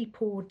pretty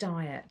poor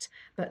diet.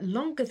 But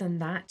longer than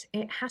that,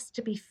 it has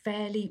to be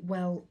fairly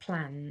well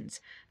planned.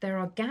 There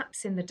are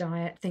gaps in the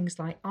diet, things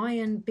like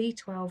iron,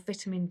 B12,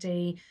 vitamin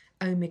D,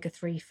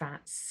 omega-3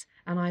 fats.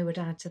 And I would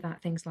add to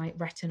that things like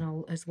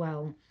retinol as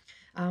well.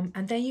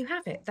 And there you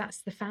have it.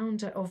 That's the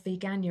founder of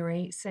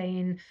veganuary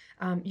saying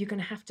you're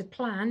going to have to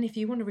plan. If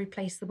you want to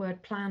replace the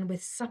word plan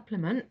with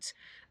supplement,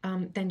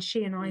 then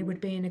she and I would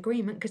be in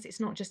agreement, because it's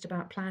not just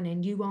about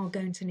planning. You are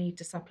going to need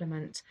to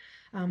supplement.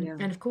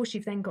 And of course,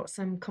 you've then got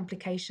some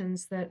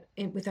complications that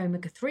with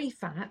omega-3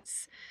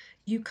 fats,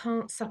 you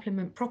can't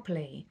supplement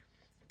properly.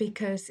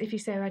 Because if you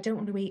say, I don't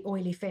want to eat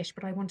oily fish,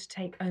 but I want to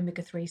take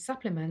omega-3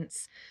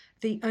 supplements,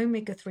 the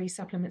omega-3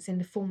 supplements in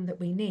the form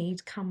that we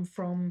need come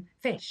from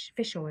fish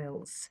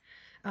oils.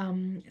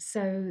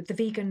 So the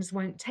vegans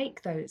won't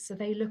take those. So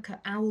they look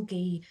at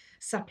algae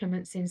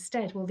supplements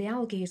instead. Well, the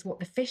algae is what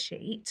the fish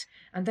eat,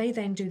 and they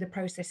then do the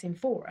processing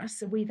for us.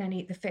 So we then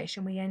eat the fish,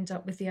 and we end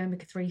up with the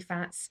omega-3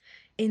 fats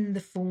in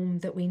the form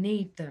that we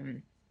need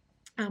them.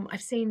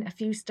 I've seen a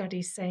few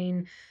studies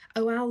saying,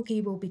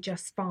 algae will be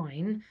just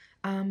fine.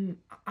 I'm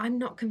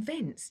not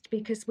convinced,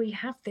 because we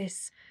have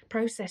this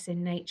process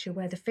in nature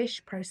where the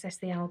fish process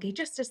the algae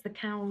just as the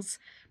cows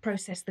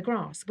process the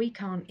grass. We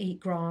can't eat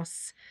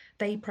grass.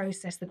 They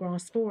process the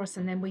grass for us,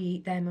 and then we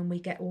eat them and we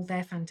get all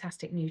their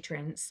fantastic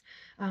nutrients.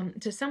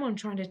 To someone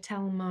trying to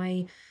tell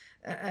my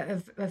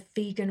a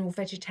vegan or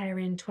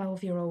vegetarian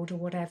 12-year-old or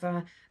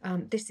whatever,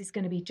 this is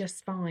going to be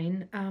just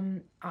fine,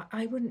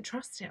 I wouldn't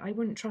trust it. I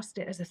wouldn't trust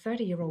it as a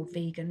 30-year-old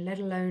vegan, let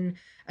alone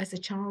as a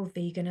child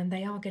vegan, and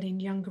they are getting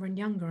younger and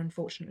younger,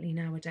 unfortunately,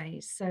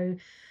 nowadays. So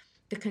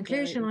the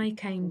conclusion I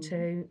came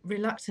to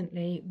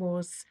reluctantly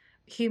was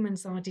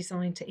humans are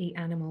designed to eat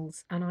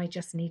animals, and I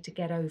just need to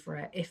get over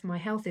it. If my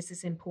health is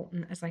as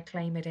important as I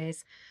claim it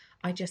is,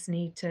 I just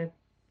need to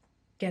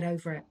get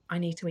over it. I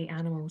need to eat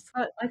animals.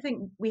 I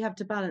think we have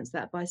to balance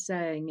that by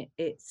saying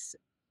it's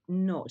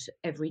not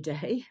every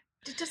day.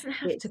 It doesn't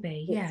have to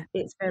be, yeah.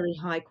 It's very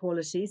high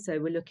quality. So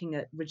we're looking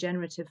at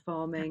regenerative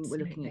farming, we're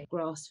looking Absolutely. at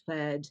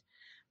grass-fed,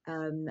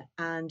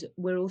 and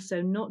we're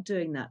also not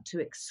doing that to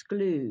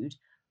exclude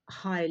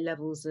high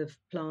levels of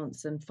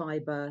plants and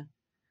fiber.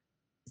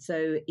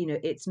 So,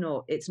 it's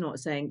not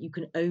saying you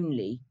can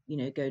only,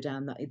 go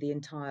down the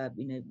entire,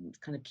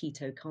 kind of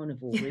keto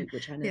carnivore Yeah, route,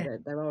 which I know yeah,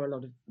 that there are a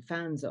lot of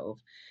fans of.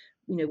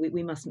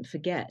 We mustn't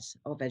forget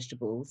our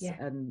vegetables yeah,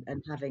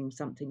 and having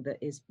something that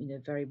is,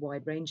 very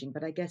wide ranging.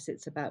 But I guess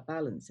it's about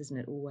balance, isn't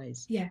it,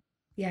 always? yeah,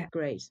 yeah.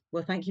 Great.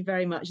 Well, thank you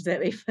very much,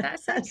 Zoe, for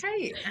That's that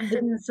okay.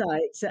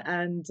 insight.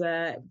 And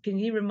can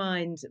you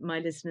remind my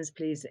listeners,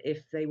 please,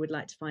 if they would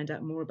like to find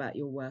out more about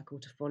your work or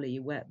to follow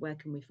you, where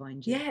can we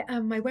find you? Yeah,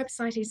 my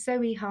website is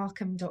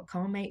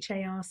zoeharcombe.com,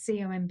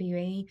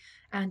 HARCOMBE,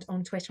 and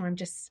on Twitter I'm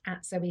just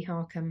at Zoe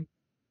Harcombe.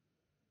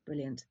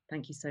 Brilliant.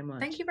 Thank you so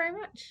much. Thank you very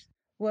much.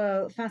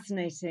 Well,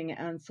 fascinating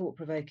and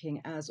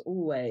thought-provoking as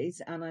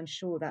always, and I'm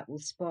sure that will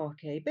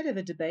spark a bit of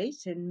a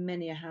debate in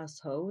many a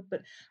household,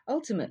 but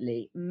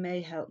ultimately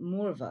may help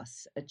more of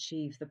us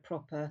achieve the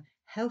proper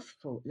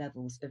healthful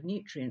levels of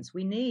nutrients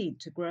we need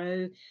to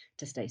grow,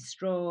 to stay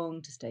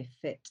strong, to stay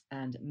fit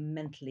and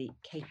mentally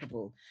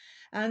capable.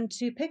 And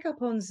to pick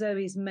up on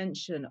Zoe's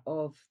mention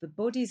of the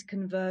body's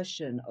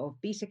conversion of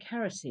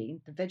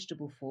beta-carotene, the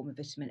vegetable form of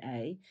vitamin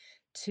A,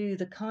 to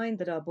the kind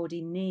that our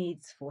body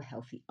needs for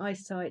healthy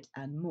eyesight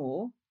and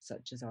more,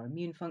 such as our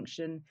immune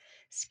function,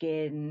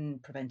 skin,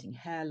 preventing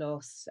hair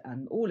loss,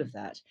 and all of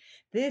that.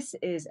 This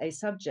is a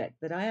subject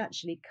that I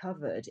actually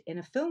covered in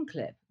a film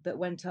clip that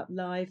went up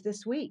live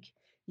this week.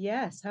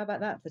 Yes, how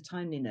about that for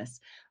timeliness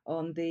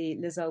on the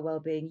Liz Earle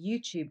Wellbeing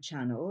YouTube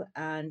channel.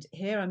 And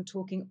here I'm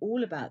talking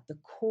all about the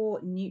core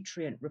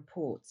nutrient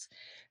reports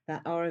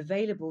that are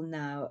available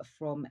now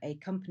from a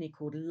company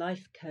called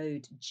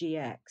LifeCode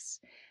GX.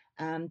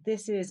 And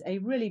this is a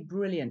really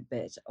brilliant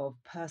bit of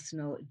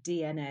personal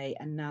DNA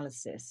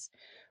analysis,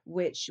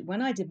 which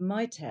when I did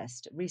my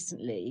test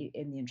recently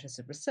in the interest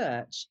of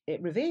research,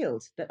 it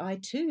revealed that I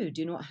too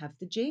do not have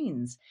the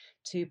genes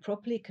to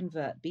properly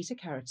convert beta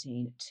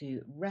carotene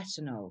to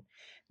retinol.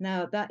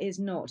 Now, that is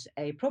not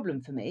a problem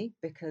for me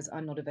because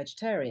I'm not a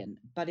vegetarian,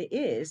 but it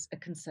is a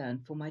concern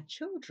for my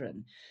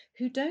children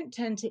who don't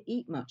tend to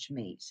eat much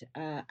meat,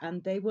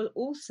 and they will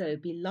also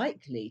be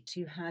likely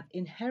to have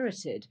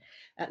inherited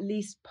at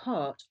least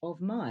part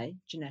of my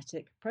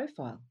genetic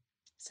profile.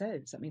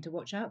 So, something to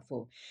watch out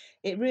for.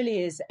 It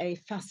really is a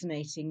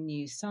fascinating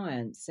new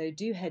science. So,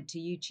 do head to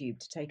YouTube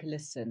to take a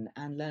listen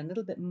and learn a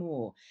little bit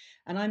more.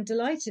 And I'm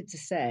delighted to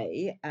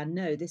say, and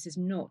no, this is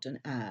not an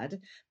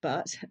ad,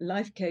 but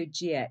LifeCode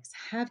GX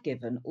have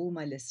given all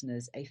my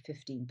listeners a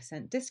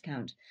 15%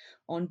 discount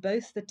on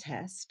both the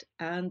test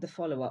and the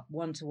follow up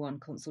one-to-one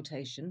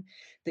consultation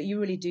that you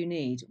really do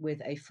need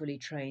with a fully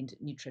trained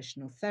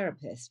nutritional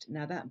therapist.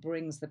 Now, that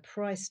brings the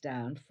price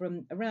down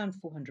from around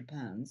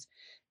 £400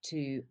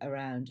 to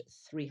around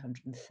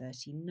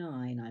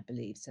 £339, I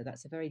believe. So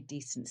that's a very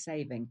decent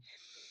saving.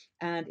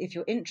 And if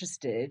you're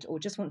interested or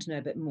just want to know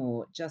a bit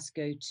more, just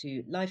go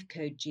to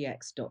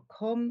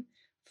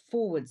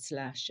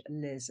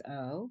lifecodegx.com/Liz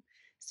Earle.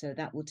 So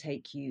that will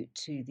take you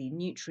to the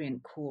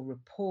Nutrient Core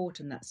Report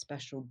and that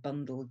special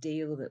bundle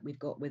deal that we've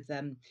got with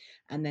them.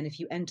 And then if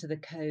you enter the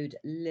code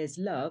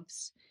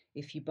LizLoves,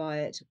 if you buy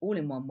it all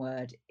in one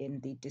word in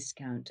the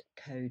discount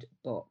code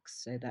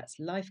box. So that's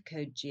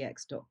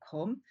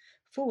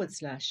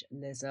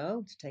lifecodegx.com/Liz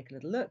Earle to take a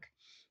little look.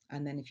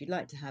 And then if you'd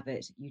like to have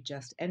it, you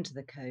just enter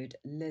the code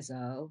Liz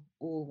Earle,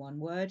 all one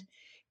word,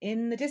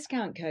 in the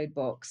discount code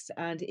box.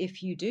 And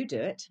if you do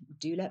it,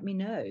 do let me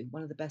know.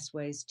 One of the best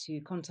ways to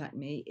contact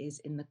me is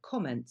in the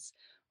comments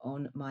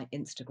on my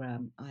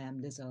Instagram. I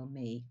am Liz Earle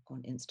Me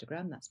on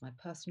Instagram. That's my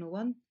personal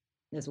one.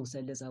 There's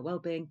also Liz Earle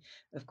Wellbeing,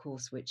 of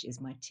course, which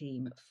is my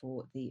team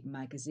for the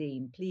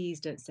magazine. Please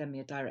don't send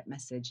me a direct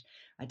message.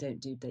 I don't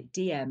do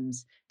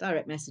DMs,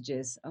 direct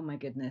messages. Oh my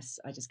goodness,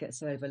 I just get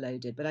so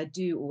overloaded. But I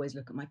do always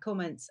look at my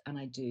comments and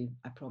I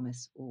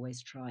promise,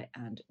 always try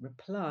and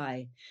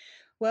reply.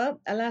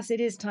 Well, alas, it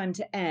is time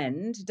to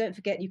end. Don't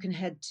forget you can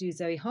head to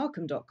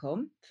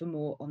zoeharcombe.com for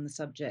more on the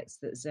subjects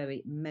that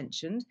Zoe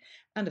mentioned.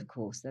 And of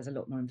course, there's a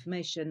lot more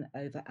information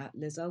over at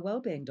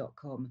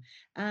lizearlewellbeing.com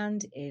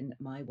and in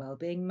my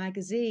Wellbeing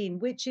magazine,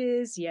 which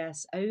is,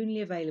 yes, only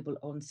available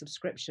on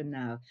subscription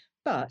now.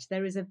 But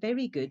there is a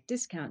very good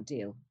discount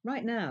deal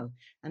right now.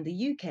 And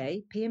the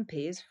UK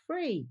P&P is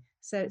free.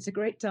 So it's a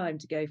great time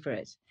to go for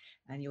it.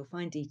 And you'll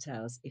find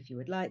details, if you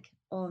would like,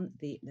 on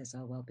the Liz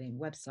Earle Wellbeing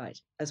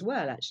website, as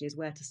well, actually, as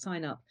where to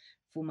sign up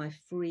for my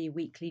free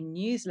weekly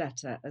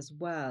newsletter as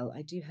well.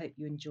 I do hope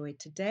you enjoyed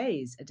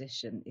today's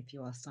edition if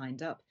you are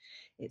signed up.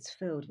 It's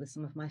filled with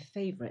some of my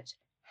favourite,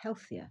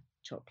 healthier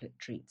chocolate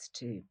treats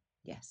too.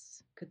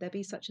 Yes, could there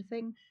be such a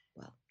thing?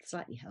 Well,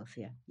 slightly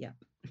healthier, yep.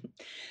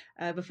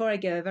 Before I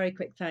go, a very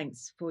quick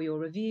thanks for your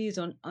reviews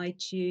on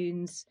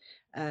iTunes.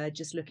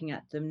 Just looking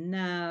at them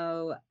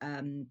now.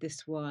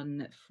 This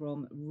one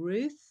from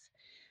Ruth,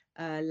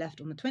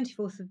 left on the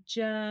 24th of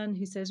Jan,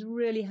 who says,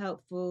 really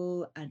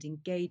helpful and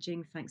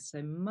engaging. Thanks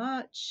so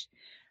much.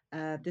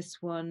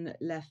 This one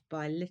left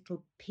by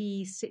Little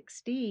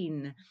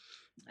P16.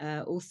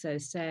 Also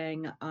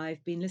saying,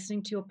 I've been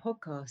listening to your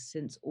podcast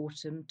since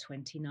autumn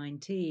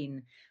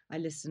 2019. I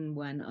listen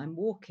when I'm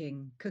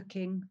walking,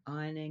 cooking,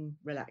 ironing,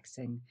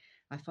 relaxing.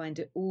 I find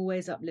it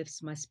always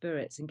uplifts my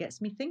spirits and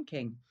gets me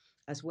thinking,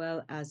 as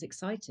well as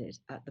excited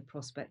at the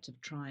prospect of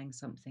trying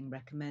something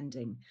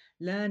recommending,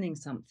 learning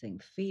something,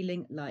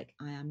 feeling like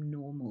I am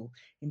normal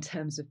in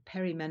terms of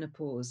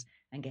perimenopause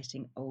and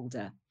getting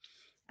older.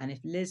 And if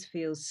Liz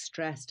feels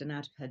stressed and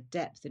out of her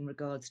depth in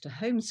regards to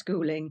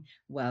homeschooling,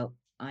 well,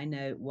 I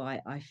know why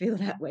I feel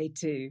that way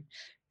too.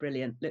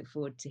 Brilliant. Look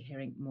forward to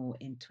hearing more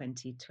in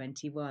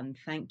 2021.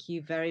 Thank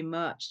you very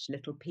much,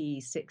 Little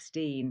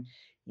P16.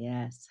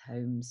 Yes,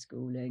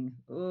 homeschooling.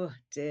 Oh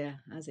dear,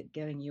 how's it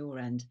going your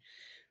end?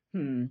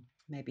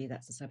 Maybe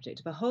that's the subject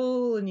of a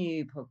whole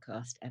new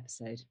podcast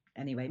episode.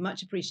 Anyway,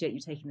 much appreciate you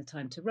taking the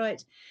time to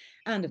write.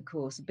 And of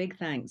course, a big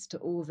thanks to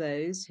all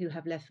those who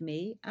have left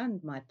me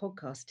and my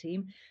podcast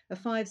team a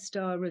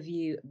 5-star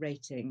review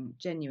rating.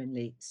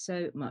 Genuinely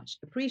so much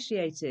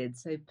appreciated.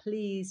 So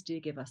please do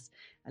give us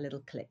a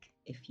little click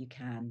if you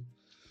can.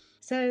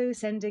 So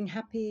sending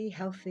happy,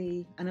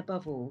 healthy, and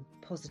above all,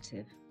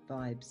 positive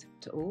vibes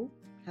to all.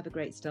 Have a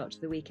great start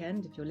to the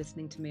weekend if you're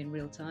listening to me in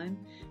real time,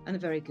 and a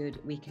very good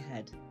week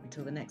ahead.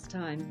 Until the next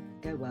time,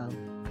 go well.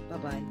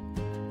 Bye-bye.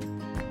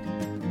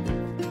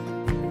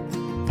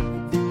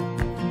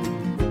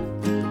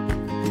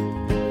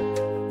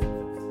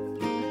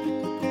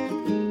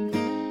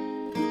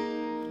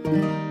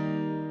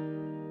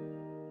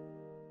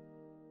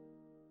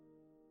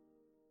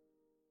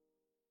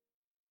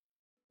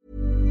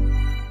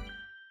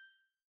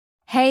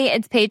 Hey,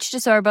 it's Paige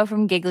DeSorbo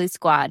from Giggly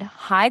Squad.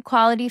 High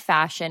quality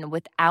fashion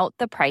without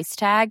the price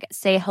tag.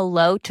 Say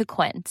hello to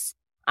Quince.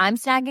 I'm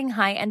snagging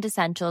high-end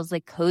essentials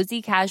like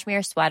cozy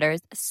cashmere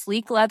sweaters,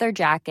 sleek leather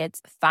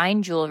jackets,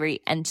 fine jewelry,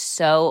 and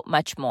so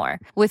much more.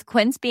 With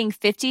Quince being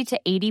 50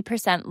 to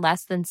 80%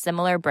 less than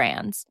similar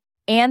brands.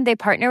 And they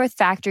partner with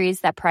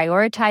factories that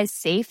prioritize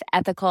safe,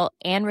 ethical,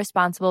 and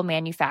responsible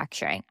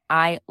manufacturing.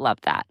 I love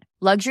that.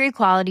 Luxury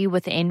quality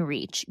within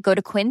reach. Go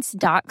to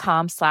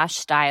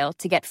quince.com/style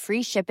to get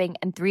free shipping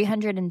and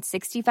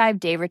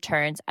 365-day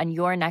returns on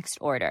your next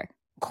order.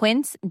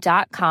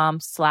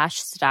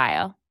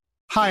 Quince.com/style.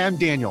 Hi, I'm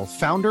Daniel,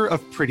 founder of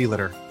Pretty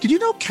Litter. Did you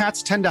know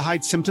cats tend to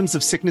hide symptoms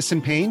of sickness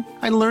and pain?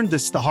 I learned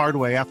this the hard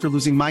way after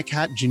losing my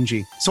cat,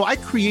 Gingy. So I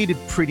created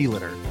Pretty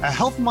Litter, a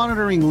health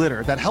monitoring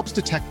litter that helps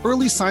detect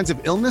early signs of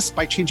illness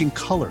by changing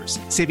colors,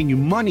 saving you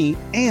money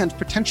and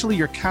potentially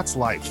your cat's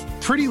life.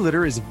 Pretty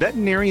Litter is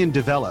veterinarian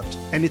developed,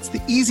 and it's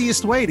the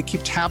easiest way to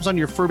keep tabs on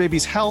your fur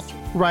baby's health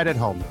right at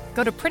home.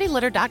 Go to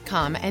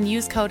prettylitter.com and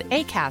use code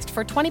ACAST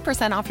for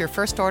 20% off your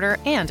first order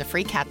and a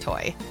free cat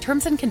toy.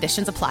 Terms and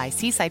conditions apply.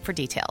 See site for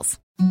details.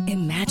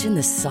 Imagine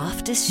the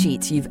softest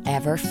sheets you've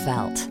ever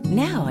felt.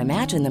 Now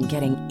imagine them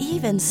getting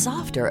even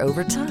softer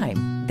over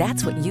time.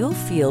 That's what you'll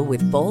feel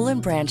with Boll &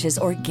 Branch's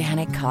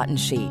organic cotton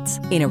sheets.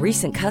 In a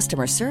recent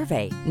customer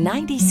survey,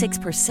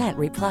 96%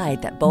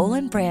 replied that Boll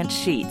 & Branch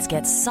sheets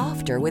get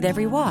softer with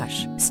every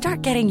wash.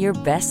 Start getting your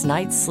best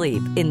night's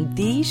sleep in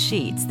these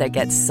sheets that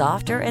get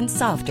softer and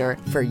softer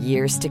for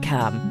years to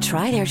come.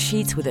 Try their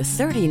sheets with a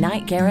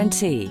 30-night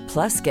guarantee.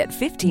 Plus, get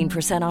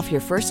 15% off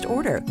your first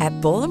order at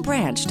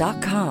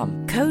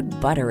bollandbranch.com. Code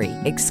BUTTERY.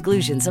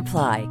 Exclusions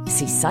apply.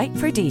 See site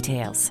for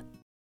details.